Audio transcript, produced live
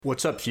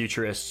What's up,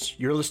 futurists?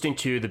 You're listening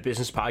to the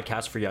Business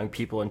Podcast for Young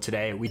People, and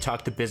today we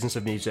talk the business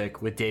of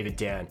music with David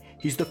Dann.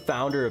 He's the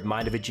founder of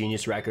Mind of a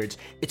Genius Records.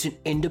 It's an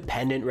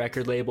independent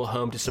record label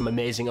home to some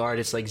amazing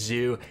artists like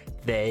Zoo,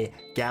 They,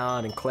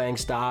 Gallant, and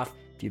Klangstof.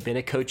 If you've been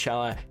at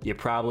Coachella, you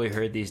probably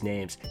heard these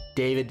names.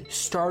 David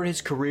started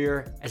his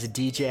career as a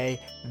DJ,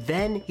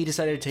 then he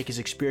decided to take his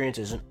experience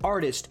as an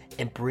artist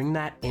and bring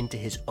that into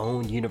his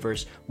own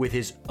universe with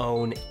his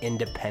own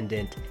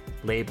independent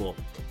label.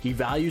 He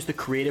values the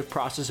creative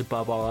process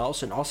above all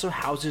else and also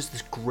houses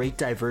this great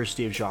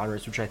diversity of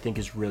genres, which I think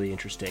is really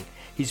interesting.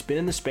 He's been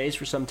in the space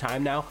for some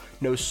time now,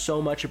 knows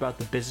so much about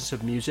the business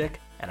of music,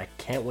 and I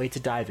can't wait to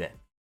dive in.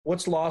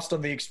 What's lost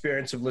on the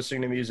experience of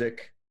listening to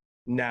music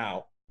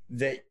now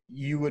that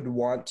you would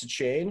want to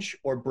change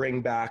or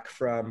bring back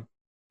from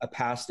a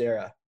past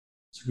era?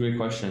 It's a great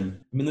question.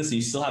 I mean, listen,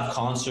 you still have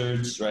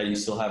concerts, right? You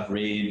still have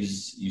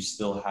raves. You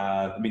still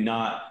have, I mean,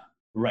 not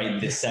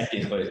right this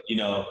second, but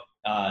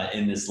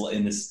in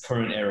this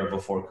current era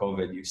before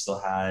COVID, you still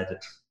had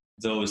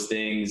those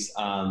things.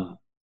 I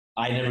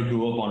never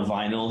grew up on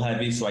vinyl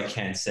heavy, so I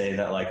can't say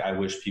that like I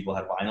wish people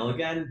had vinyl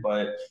again,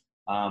 but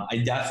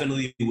I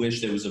definitely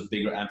wish there was a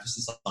bigger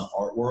emphasis on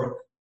artwork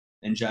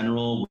in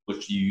general,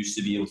 which you used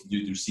to be able to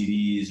do through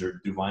CDs or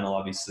through vinyl,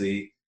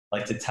 obviously,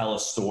 like to tell a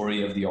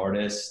story of the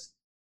artist,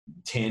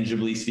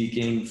 tangibly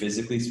speaking,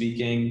 physically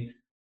speaking.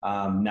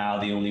 Now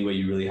the only way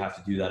you really have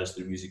to do that is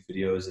through music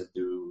videos and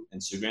through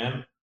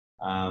Instagram,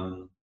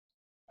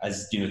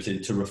 as you know,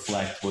 to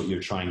reflect what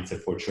you're trying to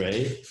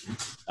portray,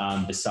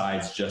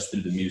 besides just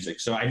through the music.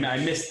 So I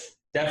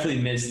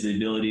definitely miss the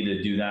ability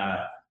to do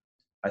that.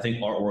 I think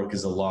artwork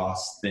is a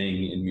lost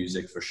thing in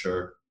music for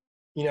sure.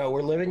 You know,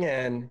 we're living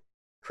in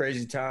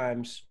crazy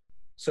times,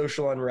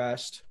 social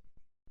unrest,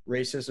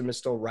 racism is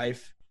still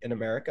rife in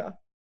America.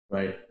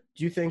 Right.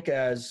 Do you think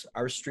as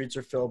our streets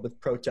are filled with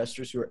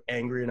protesters who are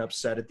angry and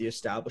upset at the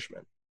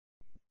establishment,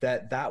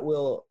 that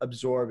will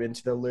absorb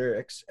into the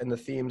lyrics and the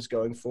themes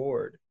going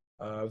forward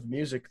of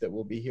music that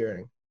we'll be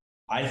hearing?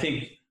 I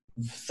think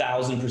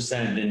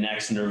 1,000% the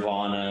next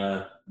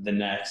Nirvana, the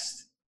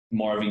next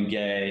Marvin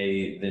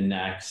Gaye, the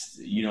next,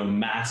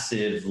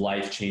 massive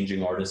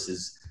life-changing artist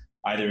is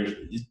either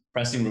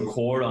pressing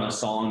record on a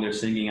song they're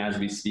singing as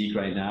we speak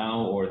right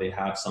now, or they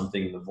have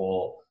something in the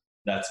vault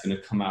that's going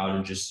to come out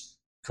and just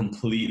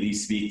completely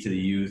speak to the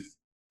youth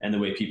and the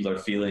way people are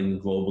feeling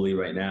globally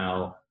right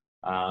now,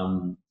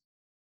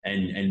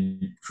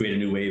 and create a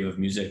new wave of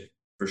music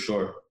for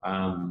sure.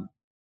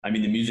 I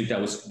mean, the music that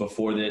was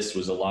before this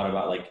was a lot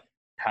about like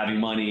having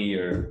money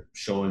or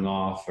showing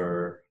off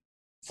or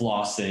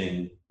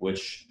flossing,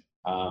 which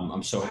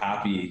I'm so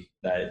happy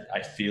that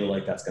I feel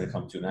like that's going to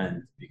come to an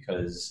end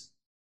because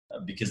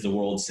the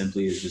world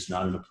simply is just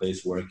not in a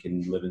place where it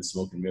can live in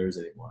smoke and mirrors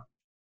anymore.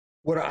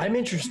 What I'm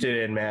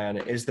interested in, man,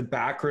 is the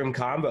backroom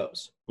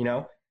combos.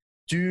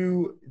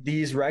 Do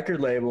these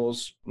record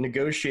labels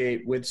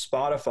negotiate with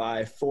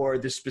Spotify for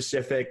the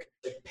specific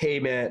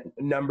payment,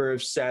 number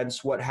of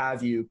cents, what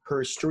have you,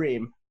 per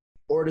stream?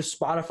 Or does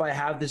Spotify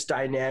have this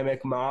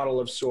dynamic model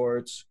of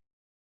sorts?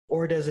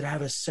 Or does it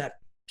have a set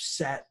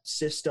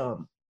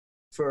system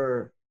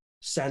for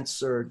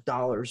cents or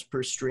dollars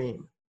per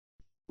stream?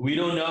 We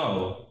don't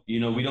know. We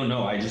don't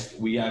know.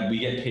 We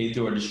get paid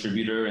through our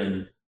distributor,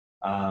 and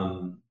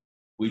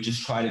we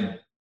just try to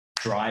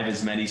drive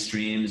as many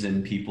streams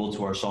and people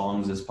to our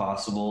songs as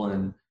possible,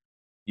 and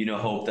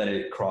hope that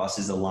it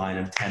crosses a line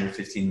of 10 or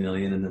 15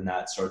 million, and then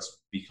that starts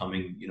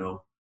becoming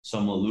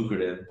somewhat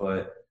lucrative.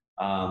 But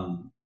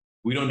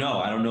we don't know.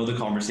 I don't know the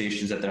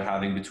conversations that they're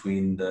having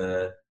between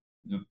the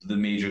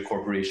major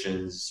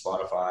corporations,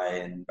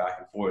 Spotify, and back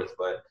and forth.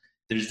 But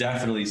there's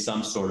definitely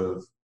some sort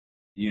of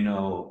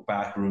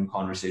backroom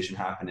conversation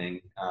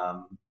happening,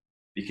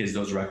 because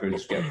those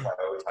records get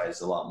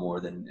prioritized a lot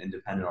more than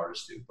independent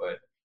artists do. But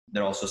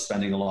they're also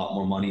spending a lot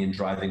more money and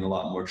driving a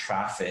lot more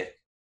traffic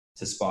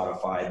to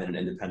Spotify than an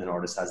independent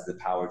artist has the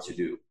power to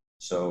do.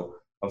 So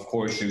of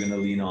course you're going to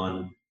lean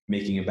on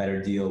making a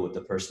better deal with the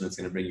person that's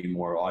going to bring you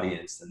more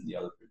audience than the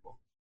other people.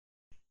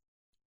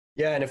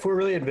 Yeah, and if we're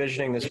really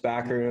envisioning this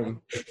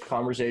backroom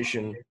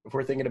conversation, if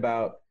we're thinking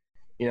about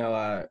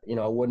a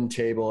wooden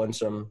table in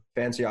some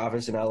fancy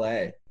office in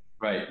LA,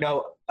 right?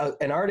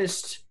 An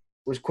artist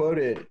was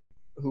quoted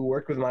who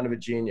worked with Mind of a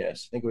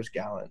Genius. I think it was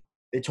Gallant.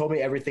 They told me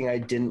everything I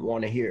didn't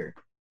want to hear.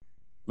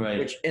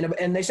 Right.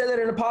 And they said that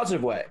in a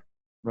positive way.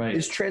 Right.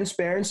 Is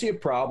transparency a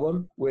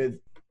problem with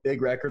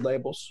big record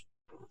labels,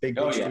 big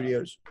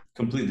studios?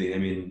 Completely. I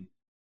mean,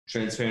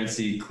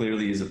 transparency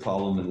clearly is a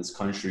problem in this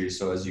country.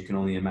 So as you can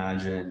only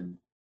imagine,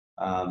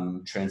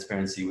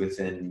 transparency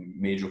within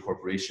major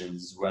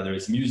corporations, whether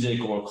it's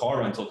music or car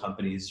rental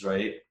companies,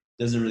 right?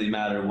 Doesn't really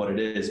matter what it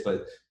is,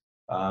 but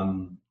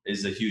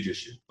is a huge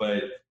issue.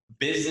 But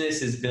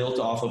business is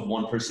built off of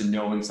one person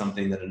knowing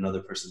something that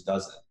another person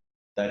doesn't.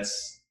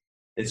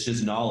 It's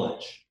just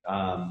knowledge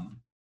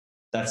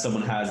that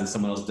someone has and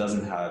someone else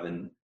doesn't have.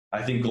 And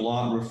I think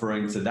Gallant,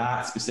 referring to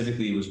that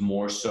specifically, was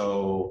more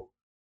so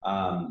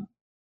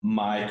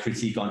my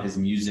critique on his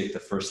music the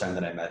first time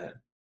that I met him.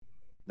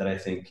 That I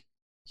think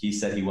he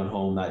said he went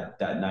home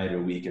that night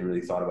or week and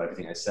really thought about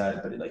everything I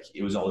said. But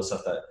it was all the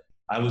stuff that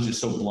I was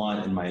just so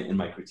blunt in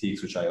my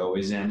critiques, which I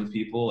always am with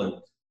people. And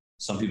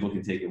some people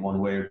can take it one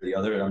way or the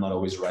other, and I'm not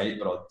always right,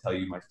 but I'll tell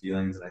you my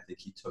feelings. And I think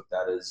he took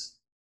that as,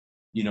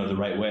 the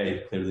right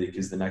way, clearly,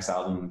 because the next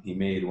album he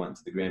made went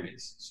to the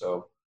Grammys.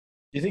 So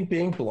do you think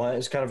being blunt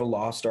is kind of a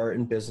lost art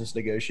in business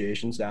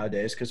negotiations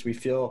nowadays? Because we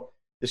feel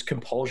this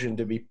compulsion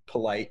to be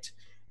polite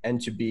and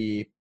to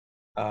be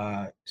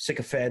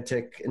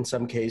sycophantic in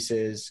some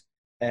cases,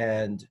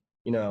 and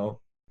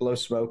blow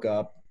smoke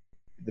up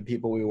the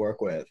people we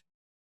work with.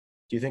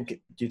 Do you think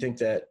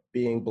that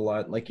being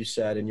blunt, like you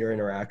said, in your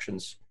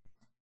interactions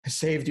has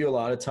saved you a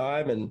lot of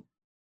time and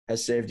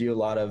has saved you a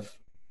lot of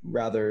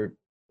rather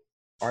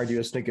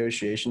arduous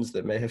negotiations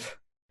that may have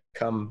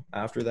come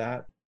after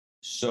that?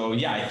 So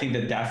yeah, I think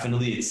that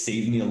definitely it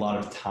saved me a lot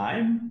of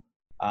time,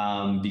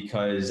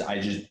 because I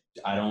just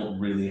don't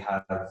really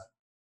get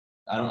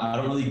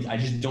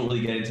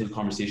into the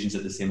conversations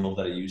at the same level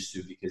that I used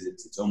to, because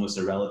it's almost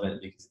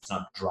irrelevant, because it's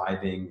not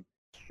driving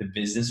the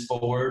business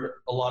forward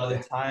a lot of the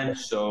time.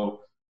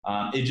 So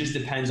it just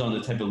depends on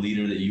the type of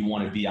leader that you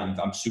want to be.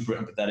 I'm super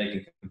empathetic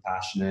and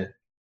compassionate,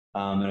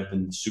 and I've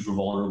been super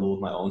vulnerable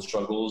with my own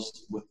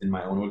struggles within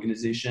my own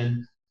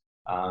organization.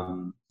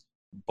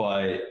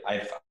 But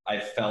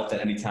I've felt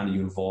that anytime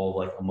you involve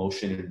like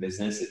emotion in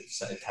business,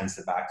 it tends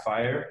to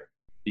backfire,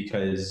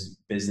 because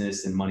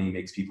business and money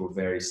makes people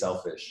very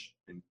selfish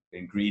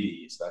and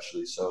greedy,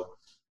 especially. So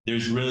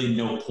there's really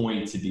no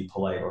point to be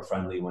polite or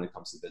friendly when it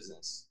comes to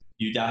business.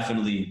 You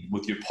definitely,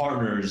 with your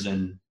partners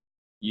and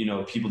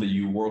people that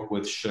you work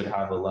with, should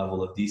have a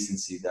level of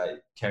decency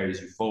that carries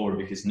you forward,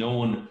 because no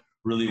one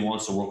really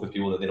wants to work with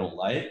people that they don't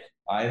like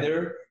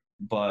either.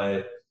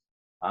 But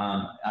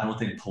I don't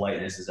think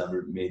politeness has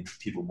ever made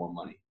people more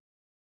money.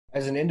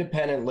 As an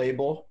independent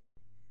label,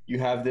 you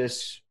have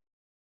this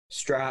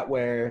strat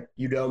where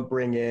you don't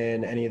bring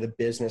in any of the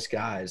business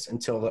guys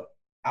until the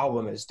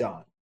album is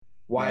done.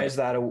 Why is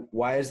that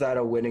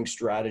a winning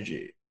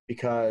strategy?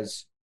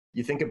 Because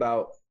you think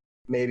about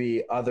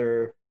maybe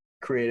other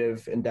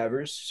creative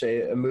endeavors,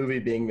 say a movie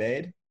being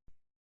made,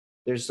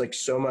 there's like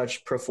so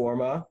much pro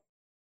forma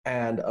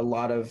and a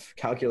lot of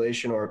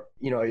calculation, or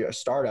a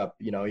startup,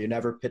 you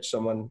never pitch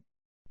someone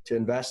to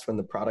invest when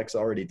the product's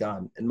already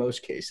done in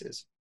most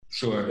cases.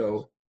 Sure.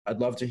 So I'd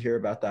love to hear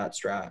about that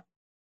strat.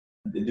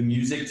 The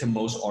music to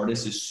most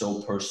artists is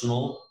so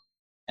personal,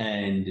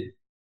 and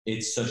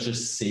it's such a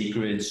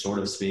sacred sort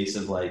of space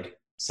of like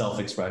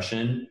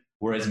self-expression.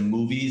 Whereas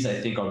movies, I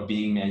think, are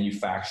being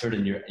manufactured,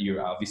 and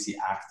you're obviously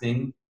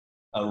acting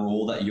a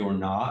role that you're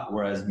not.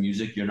 Whereas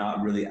music, you're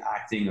not really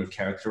acting or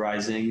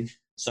characterizing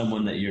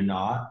someone that you're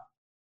not.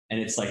 And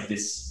it's like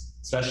this,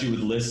 especially with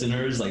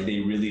listeners, like they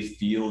really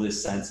feel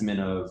this sentiment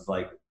of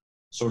like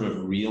sort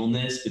of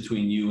realness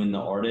between you and the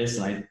artist.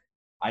 And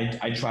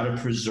I try to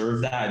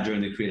preserve that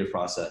during the creative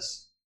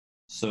process,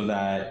 so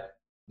that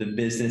the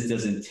business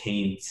doesn't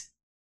taint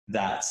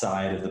that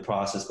side of the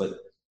process. But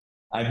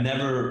I've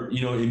never,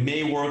 it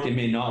may work, it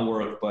may not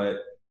work, but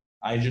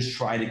I just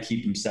try to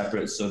keep them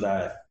separate, so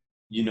that,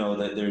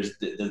 that there's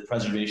the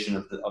preservation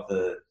of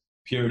the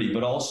purity.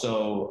 But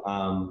also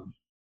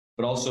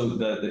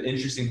the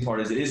interesting part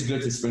is, it is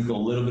good to sprinkle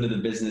a little bit of the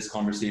business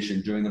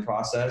conversation during the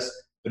process,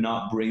 but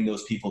not bring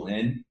those people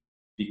in,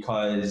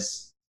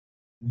 because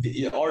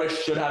the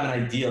artist should have an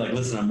idea, like,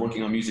 listen, I'm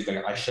working on music,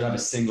 like I should have a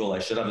single, I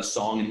should have a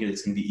song in here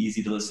that's going to be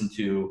easy to listen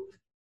to.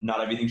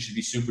 Not everything should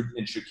be super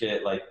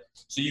intricate. Like,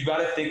 so you got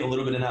to think a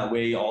little bit in that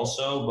way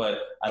also, but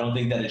I don't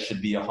think that it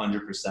should be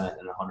 100%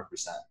 and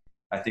 100%.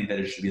 I think that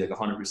it should be like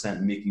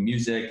 100% making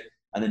music,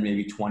 and then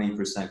maybe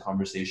 20%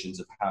 conversations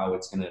of how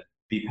it's going to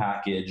be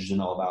packaged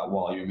and all that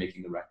while you're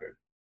making the record.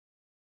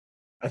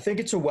 I think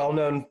it's a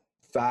well-known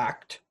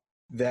fact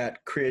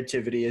that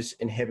creativity is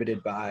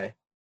inhibited by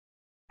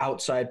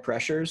outside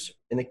pressures.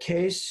 In the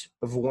case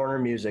of Warner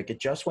Music, it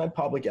just went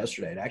public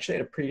yesterday. It actually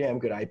had a pretty damn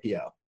good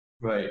IPO.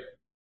 Right.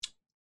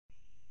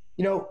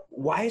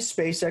 Why is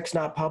SpaceX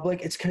not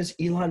public? It's because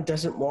Elon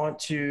doesn't want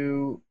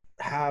to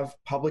have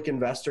public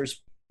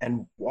investors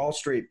and Wall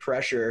Street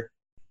pressure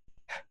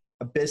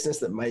a business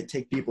that might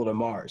take people to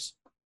Mars,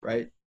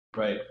 right?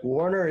 Right.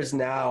 Warner is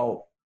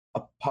now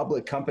a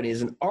public company.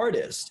 As an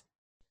artist,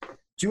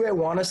 do I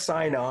want to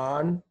sign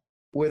on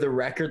with a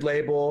record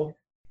label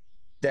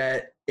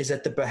that is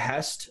at the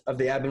behest of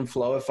the ebb and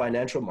flow of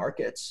financial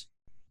markets?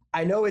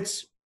 I know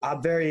it's a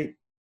very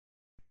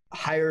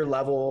higher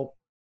level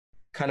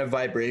kind of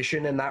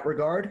vibration in that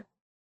regard,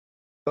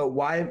 but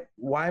why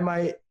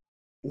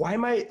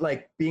might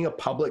like being a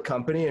public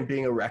company and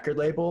being a record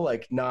label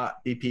like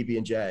not be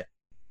PB&J?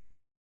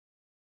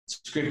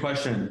 It's a great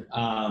question.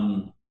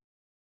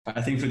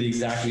 I think for the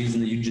exact reason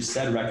that you just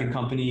said, record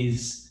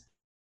companies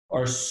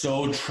are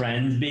so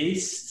trend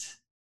based,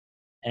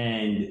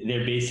 and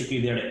they're basically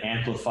there to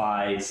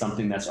amplify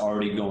something that's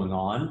already going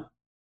on.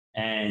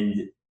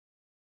 And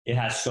it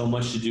has so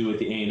much to do with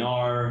the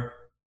A&R,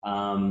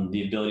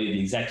 the ability of the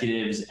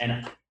executives.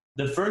 And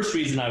the first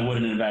reason I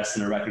wouldn't invest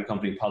in a record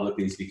company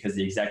publicly is because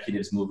the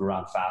executives move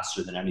around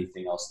faster than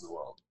anything else in the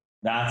world.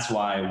 That's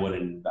why I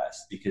wouldn't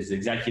invest, because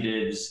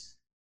executives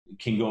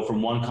can go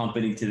from one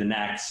company to the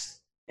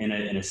next in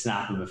a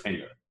snap of a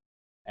finger.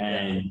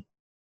 And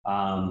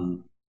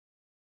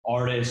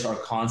artists are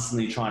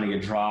constantly trying to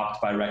get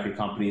dropped by record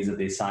companies that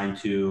they sign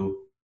to.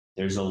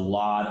 There's a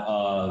lot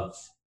of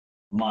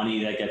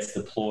money that gets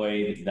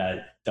deployed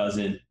that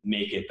doesn't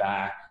make it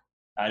back.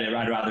 I'd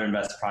rather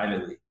invest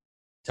privately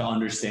to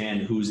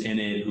understand who's in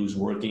it, who's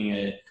working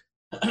it,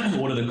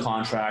 what are the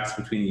contracts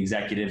between the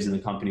executives and the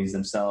companies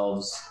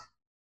themselves.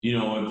 You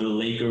know, if the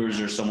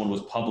Lakers or someone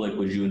was public,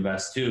 would you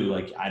invest too?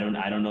 Like, I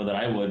don't know that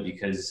I would,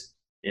 because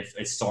if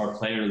a star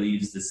player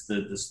leaves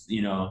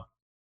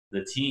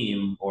the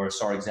team, or a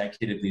star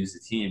executive leaves the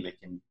team, it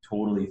can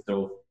totally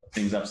throw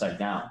things upside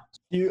down.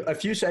 A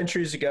few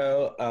centuries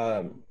ago,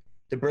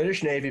 the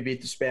British Navy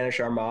beat the Spanish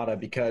Armada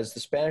because the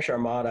Spanish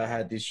Armada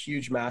had these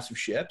huge, massive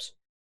ships,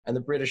 and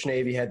the British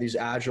Navy had these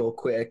agile,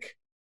 quick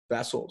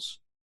vessels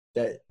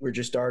that were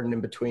just darting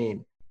in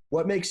between.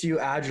 What makes you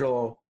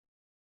agile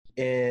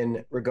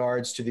in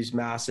regards to these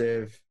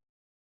massive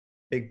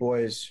big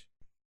boys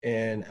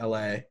in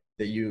LA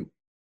that you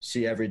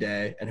see every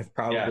day and have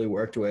probably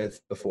worked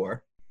with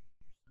before?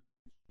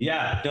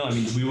 Yeah, no, I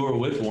mean, we were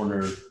with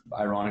Warner,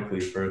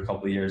 ironically, for a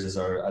couple of years as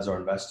our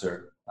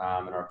investor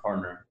and our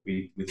partner.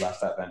 We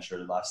left that venture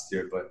last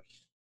year, but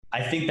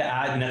I think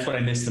and that's what I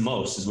miss the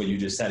most, is what you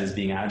just said, is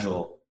being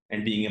agile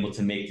and being able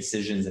to make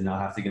decisions and not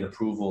have to get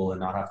approval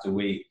and not have to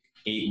wait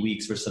 8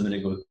 weeks for something to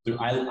go through.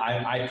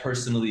 I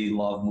personally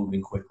love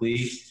moving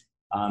quickly,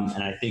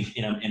 and I think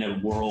in a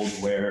world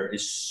where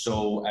it's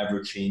so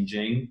ever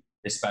changing,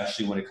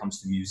 especially when it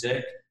comes to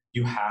music,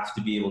 you have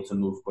to be able to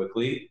move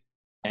quickly.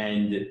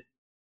 And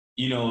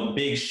you know, a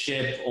big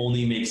ship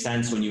only makes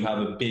sense when you have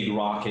a big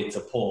rocket to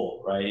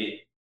pull, right?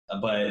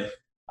 But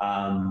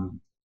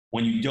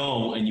when you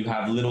don't, and you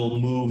have little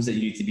moves that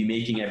you need to be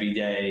making every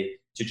day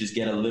to just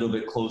get a little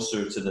bit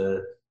closer to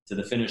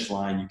the finish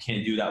line, you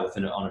can't do that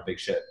on a big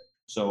ship.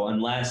 So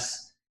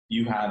unless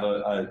you have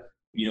a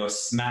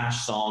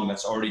smash song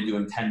that's already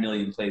doing 10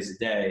 million plays a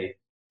day,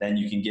 then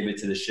you can give it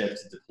to the ship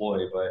to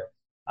deploy. But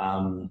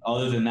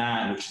other than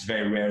that, which is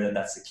very rare that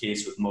that's the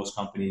case with most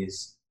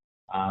companies,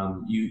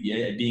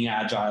 being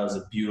agile is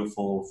a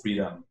beautiful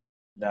freedom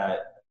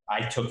that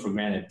I took for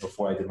granted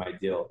before I did my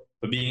deal.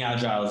 But being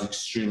agile is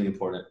extremely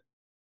important.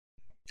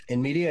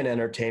 In media and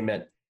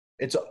entertainment,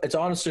 it's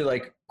honestly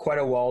like quite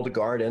a walled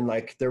garden.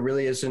 Like, there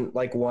really isn't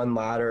like one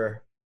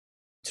ladder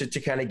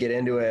to kind of get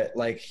into it,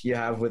 like you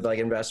have with like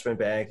investment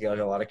banking, like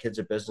a lot of kids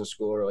at business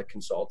school, or like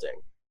consulting.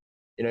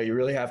 You know, you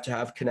really have to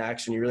have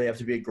connects, and you really have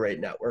to be a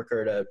great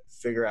networker to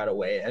figure out a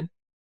way in.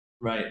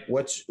 Right.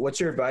 What's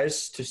your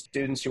advice to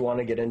students who want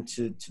to get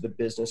into the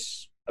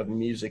business of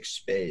music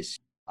space?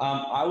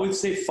 I would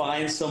say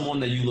find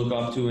someone that you look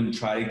up to and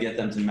try to get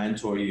them to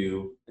mentor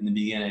you in the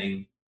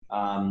beginning,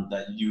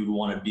 that you would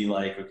want to be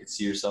like, or could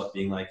see yourself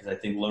being like, because I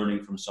think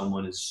learning from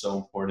someone is so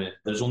important.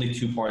 There's only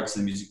two parts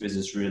of the music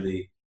business,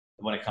 really,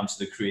 when it comes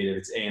to the creative.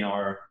 It's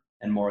A&R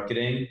and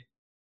marketing.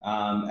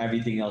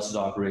 Everything else is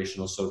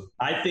operational. So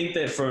I think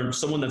that for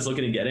someone that's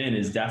looking to get in,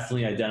 is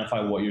definitely identify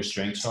what your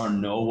strengths are,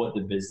 know what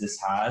the business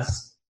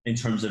has in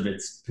terms of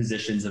its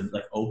positions of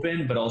like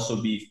open, but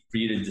also be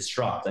free to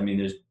disrupt. I mean,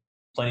 there's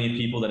plenty of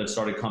people that have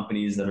started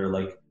companies that are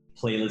like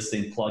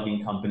playlisting,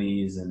 plugging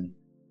companies and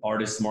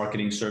artist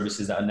marketing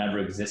services that never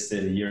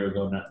existed a year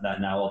ago,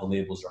 that now all the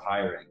labels are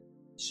hiring.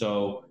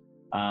 So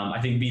I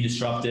think be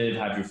disruptive,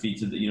 have your feet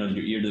to your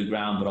ear to the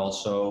ground, but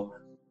also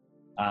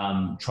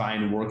try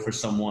and work for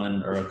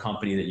someone or a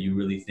company that you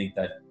really think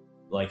that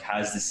like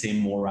has the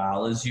same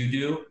morale as you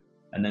do.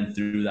 And then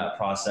through that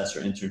process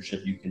or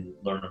internship, you can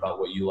learn about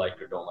what you like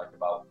or don't like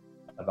about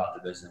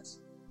the business.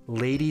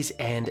 Ladies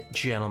and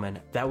gentlemen,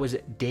 that was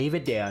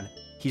David Dann.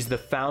 He's the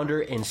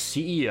founder and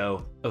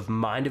CEO of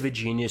Mind of a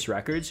Genius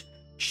Records.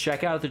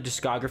 Check out the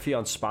discography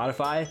on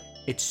Spotify.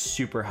 It's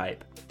super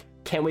hype.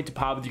 Can't wait to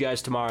pop with you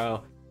guys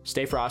tomorrow.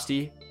 Stay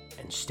frosty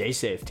and stay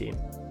safe, team.